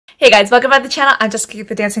Hey guys, welcome back to the channel. I'm Jessie,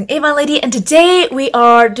 the Dancing Avon Lady, and today we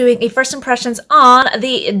are doing a first impressions on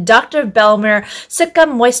the Dr. Belmeur Cica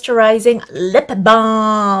Moisturizing Lip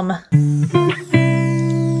Balm.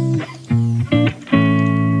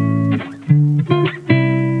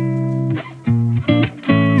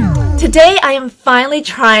 Today I am finally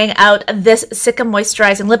trying out this Cica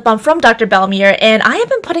Moisturizing Lip Balm from Dr. Belmeur, and I have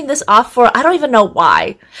been putting this off for I don't even know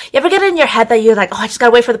why. You ever get it in your head that you're like, oh, I just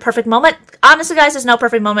gotta wait for the perfect moment? Honestly guys, there's no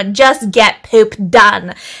perfect moment. Just get poop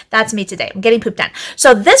done. That's me today. I'm getting poop done.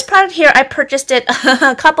 So this product here, I purchased it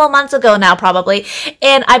a couple months ago now probably,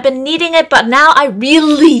 and I've been needing it, but now I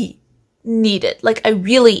really need it. Like, I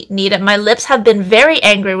really need it. My lips have been very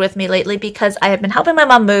angry with me lately because I have been helping my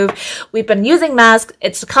mom move. We've been using masks.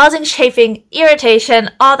 It's causing chafing,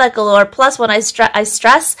 irritation, all that galore. Plus, when I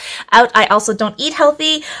stress out, I also don't eat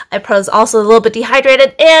healthy. I was also a little bit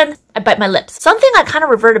dehydrated, and I bite my lips. Something I kind of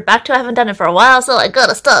reverted back to. I haven't done it for a while, so I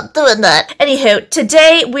gotta stop doing that. Anywho,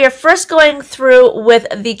 today we are first going through with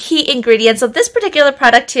the key ingredients of this particular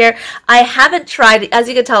product here. I haven't tried, as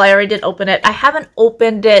you can tell, I already did open it. I haven't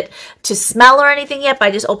opened it to smell or anything yet, but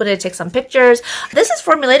I just opened it to take some pictures. This is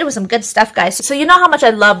formulated with some good stuff, guys. So you know how much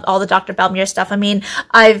I love all the Dr. Belmeur stuff. I mean,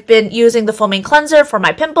 I've been using the foaming cleanser for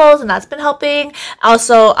my pimples, and that's been helping.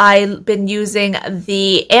 Also, I've been using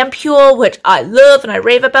the ampule, which I love and I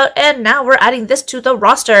rave about. And now we're adding this to the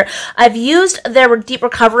roster. I've used their deep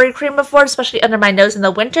recovery cream before, especially under my nose in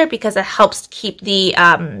the winter, because it helps keep the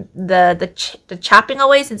chapping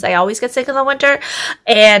away, since I always get sick in the winter,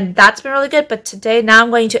 and that's been really good. But today, now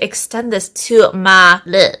I'm going to extend this to my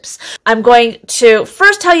lips. I'm going to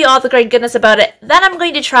first tell you all the great goodness about it, then I'm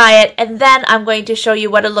going to try it, and then I'm going to show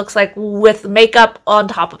you what it looks like with makeup on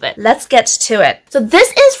top of it. Let's get to it. So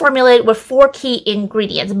this is formulated with 4 key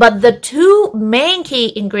ingredients, but the 2 main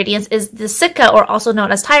key ingredients is the Cica, or also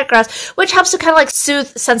known as tiger grass, which helps to kind of like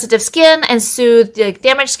soothe sensitive skin and soothe the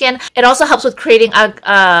damaged skin. It also helps with creating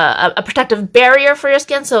a protective barrier for your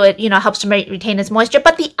skin, so it, you know, helps to retain its moisture.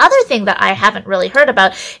 But the other thing that I haven't really heard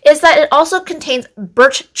about is that it also contains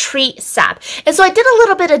Birch Tree Sap. And so I did a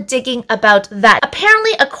little bit of digging about that.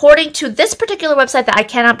 Apparently, according to this particular website that I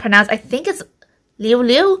cannot pronounce, I think it's Liu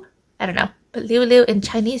Liu? I don't know. But Liu Liu in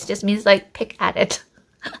Chinese just means like pick at it.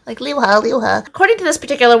 Like Liu Ha, Liu Ha. According to this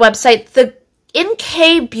particular website, in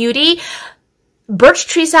K-Beauty, Birch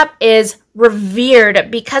Tree Sap is revered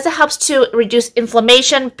because it helps to reduce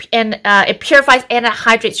inflammation, and it purifies and it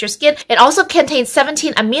hydrates your skin. It also contains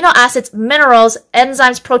 17 amino acids, minerals,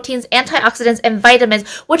 enzymes, proteins, antioxidants, and vitamins,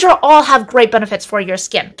 which all have great benefits for your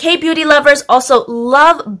skin. K-Beauty lovers also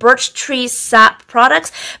love Birch Tree Sap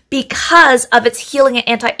products because of its healing and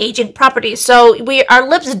anti-aging properties. So our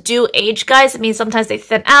lips do age, guys. It means sometimes they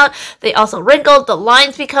thin out. They also wrinkle. The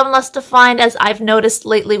lines become less defined, as I've noticed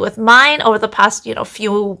lately with mine over the past,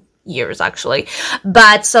 few years actually.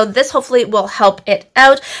 But so this hopefully will help it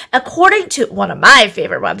out. According to one of my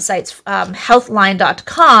favorite websites,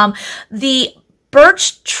 healthline.com, the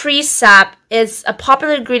Birch Tree Sap is a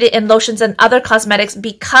popular ingredient in lotions and other cosmetics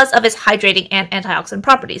because of its hydrating and antioxidant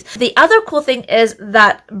properties. The other cool thing is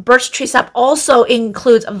that Birch Tree Sap also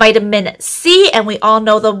includes vitamin C, and we all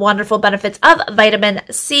know the wonderful benefits of vitamin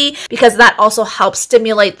C because that also helps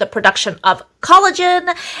stimulate the production of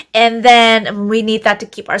collagen, and then we need that to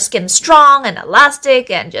keep our skin strong and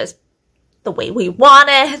elastic and just the way we want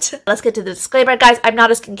it. Let's get to the disclaimer, guys. I'm not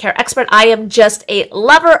a skincare expert. I am just a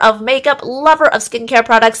lover of makeup, lover of skincare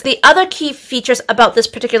products. The other key features about this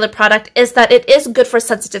particular product is that it is good for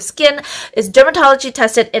sensitive skin, is dermatology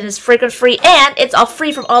tested, it is fragrance free, and it's all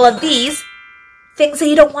free from all of these things that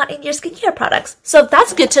you don't want in your skincare products. So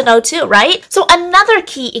that's good to know too, right? So another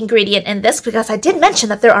key ingredient in this, because I did mention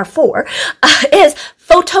that there are 4, is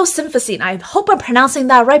Photosphingosine. I hope I'm pronouncing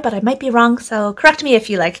that right, but I might be wrong, so correct me if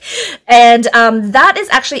you like. And that is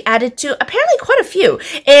actually added to apparently quite a few.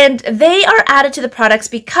 And they are added to the products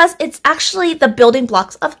because it's actually the building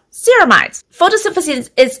blocks of ceramides. Photosphingosine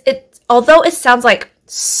although it sounds like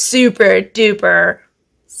super duper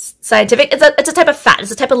scientific, it's a type of fat,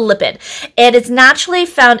 it's a type of lipid, and it's naturally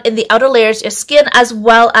found in the outer layers of your skin as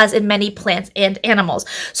well as in many plants and animals.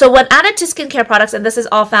 So when added to skincare products, and this is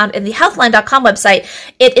all found in the healthline.com website,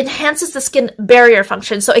 it enhances the skin barrier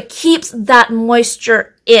function, so it keeps that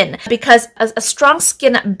moisture in, because a strong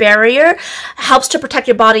skin barrier helps to protect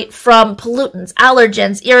your body from pollutants,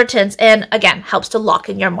 allergens, irritants, and again, helps to lock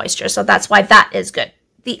in your moisture. So that's why that is good.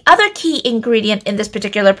 The other key ingredient in this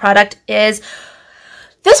particular product is,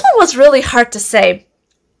 this one was really hard to say,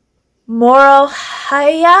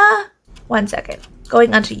 Moroheiya. One second.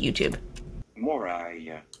 Going onto YouTube.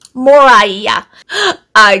 Moroheiya. Moroheiya.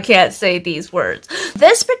 I can't say these words.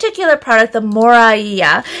 This particular product, the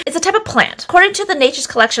Moroheiya, is a type of plant. According to the Nature's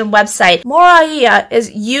Collection website, Moroheiya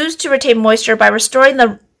is used to retain moisture by restoring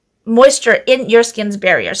the moisture in your skin's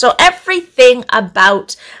barrier. So everything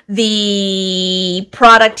about the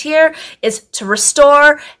product here is to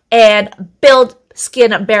restore and build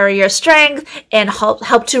skin barrier strength and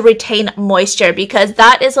help to retain moisture, because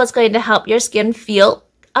that is what's going to help your skin feel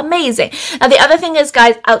amazing. Now, the other thing is,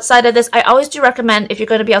 guys, outside of this, I always do recommend, if you're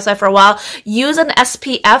going to be outside for a while, use an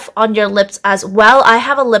SPF on your lips as well. I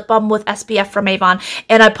have a lip balm with SPF from Avon,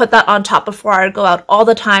 and I put that on top before I go out all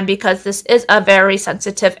the time because this is a very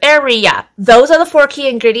sensitive area. Those are the 4 key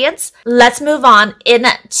ingredients. Let's move on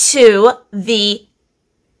into the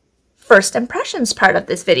first impressions part of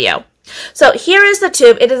this video. So here is the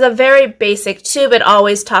tube. It is a very basic tube. It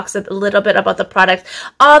always talks a little bit about the product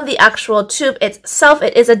on the actual tube itself.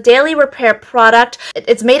 It is a daily repair product.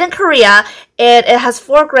 It's made in Korea, and it has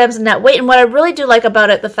 4 grams net weight. And what I really do like about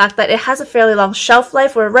it, the fact that it has a fairly long shelf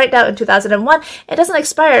life. We're right now in 2001. It doesn't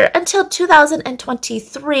expire until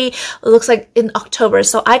 2023. It looks like in October.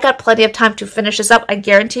 So I got plenty of time to finish this up. I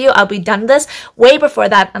guarantee you I'll be done this way before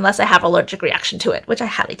that, unless I have an allergic reaction to it, which I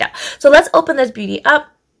highly doubt. So let's open this beauty up.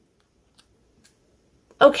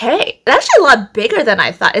 Okay, it's actually a lot bigger than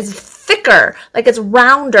I thought. It's thicker, like it's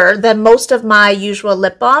rounder than most of my usual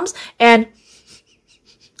lip balms, and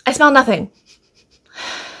I smell nothing.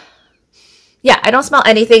 Yeah, I don't smell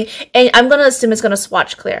anything, and I'm gonna assume it's gonna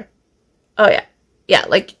swatch clear. Oh yeah, yeah,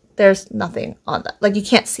 like there's nothing on that. Like you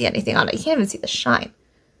can't see anything on it. You can't even see the shine.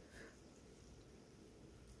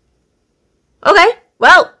 Okay,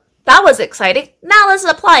 well, that was exciting. Now let's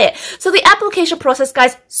apply it. So the application process,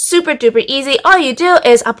 guys, super duper easy. All you do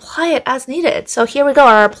is apply it as needed. So here we go.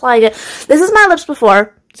 I'm applying it. This is my lips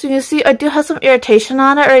before. So you see I do have some irritation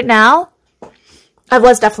on it right now. I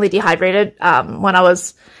was definitely dehydrated when I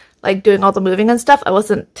was like doing all the moving and stuff. I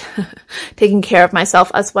wasn't taking care of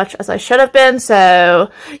myself as much as I should have been.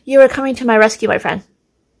 So you were coming to my rescue, my friend.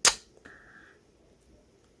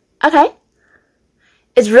 Okay.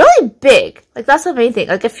 It's really big. Like, that's the main thing.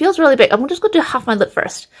 Like, it feels really big. I'm just going to do half my lip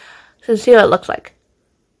first to see what it looks like.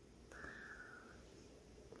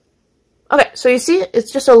 Okay, so you see,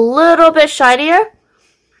 it's just a little bit shinier.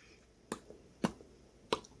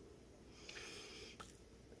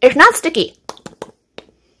 It's not sticky.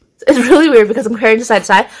 It's really weird because I'm comparing it side to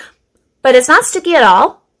side. But it's not sticky at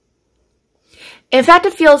all. In fact,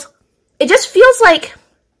 it just feels like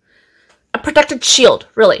a protected shield,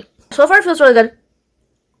 really. So far, it feels really good.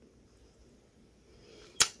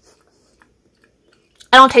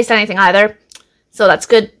 I don't taste anything either, so that's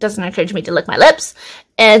good. Doesn't encourage me to lick my lips.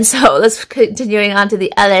 And so let's continuing on to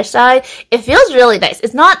the other side. It feels really nice.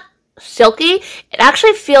 It's not silky. It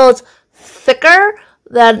actually feels thicker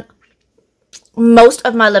than most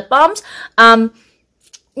of my lip balms.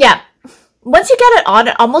 Yeah, once you get it on,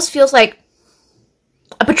 it almost feels like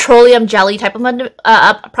a petroleum jelly type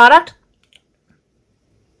of product.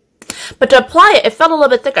 But to apply it, it felt a little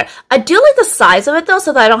bit thicker. I do like the size of it, though,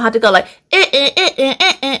 so that I don't have to go like,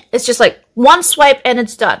 It's just like one swipe and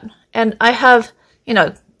it's done. And I have, you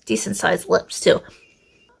know, decent-sized lips, too.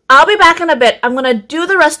 I'll be back in a bit. I'm going to do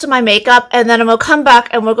the rest of my makeup, and then I'm going to come back,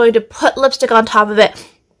 and we're going to put lipstick on top of it.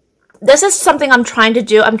 This is something I'm trying to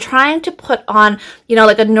do. I'm trying to put on, you know,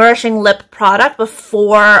 like a nourishing lip product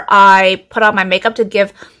before I put on my makeup to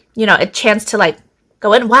give, you know, a chance to, like,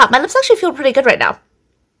 go in. Wow, my lips actually feel pretty good right now.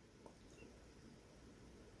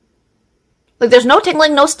 Like, there's no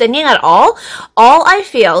tingling, no stinging at all. All I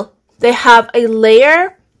feel, they have a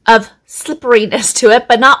layer of slipperiness to it,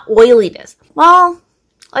 but not oiliness. Well,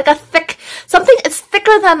 like a thick, something, it's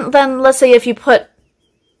thicker than let's say, if you put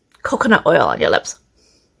coconut oil on your lips.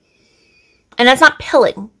 And it's not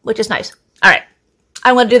pilling, which is nice. All right,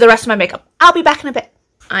 I'm going to do the rest of my makeup. I'll be back in a bit.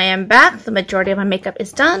 I am back. The majority of my makeup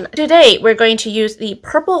is done. Today, we're going to use the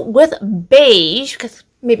purple with beige, because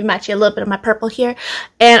maybe matching a little bit of my purple here.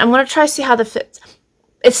 And I'm going to try to see how that fits.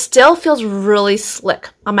 It still feels really slick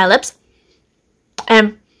on my lips.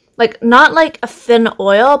 And like, not like a thin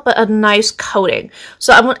oil, but a nice coating.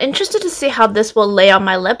 So I'm interested to see how this will lay on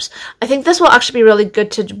my lips. I think this will actually be really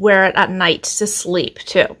good to wear it at night to sleep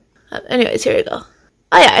too. Anyways, here you go.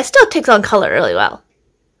 Oh yeah, it still takes on color really well.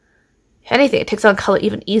 If anything, it takes on color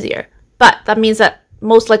even easier. But that means that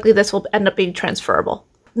most likely this will end up being transferable.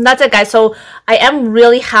 And that's it, guys. So I am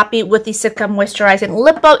really happy with the Cica Moisturizing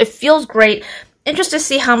Lip Balm. It feels great. Interested to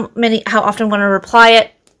see how often I'm going to apply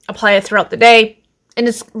it throughout the day. And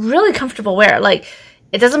it's really comfortable wear. Like,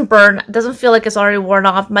 it doesn't burn. It doesn't feel like it's already worn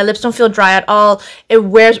off. My lips don't feel dry at all. It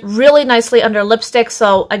wears really nicely under lipstick.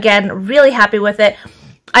 So again, really happy with it.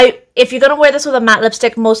 If you're going to wear this with a matte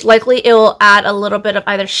lipstick, most likely it will add a little bit of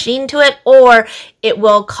either sheen to it, or it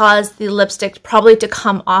will cause the lipstick probably to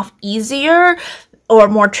come off easier or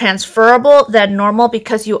more transferable than normal,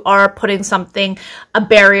 because you are putting a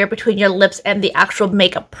barrier between your lips and the actual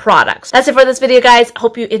makeup products. That's it for this video, guys.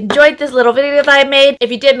 Hope you enjoyed this little video that I made. If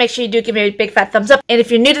you did, make sure you do give me a big fat thumbs up. And if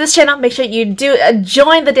you're new to this channel, make sure you do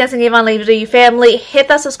join the Dancing Avon Lady family. Hit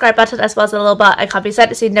that subscribe button as well as the little bell icon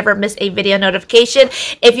beside it so you never miss a video notification.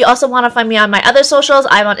 If you also want to find me on my other socials,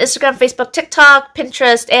 I'm on Instagram, Facebook, TikTok,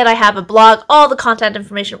 Pinterest, and I have a blog. All the contact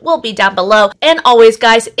information will be down below. And always,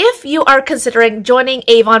 guys, if you are considering joining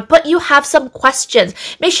Avon, but you have some questions,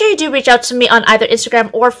 make sure you do reach out to me on either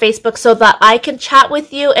Instagram or Facebook so that I can chat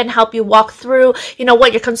with you and help you walk through,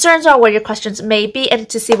 what your concerns are, what your questions may be, and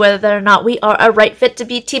to see whether or not we are a right fit to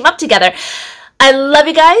team up together. I love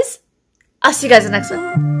you guys. I'll see you guys in the next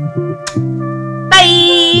one.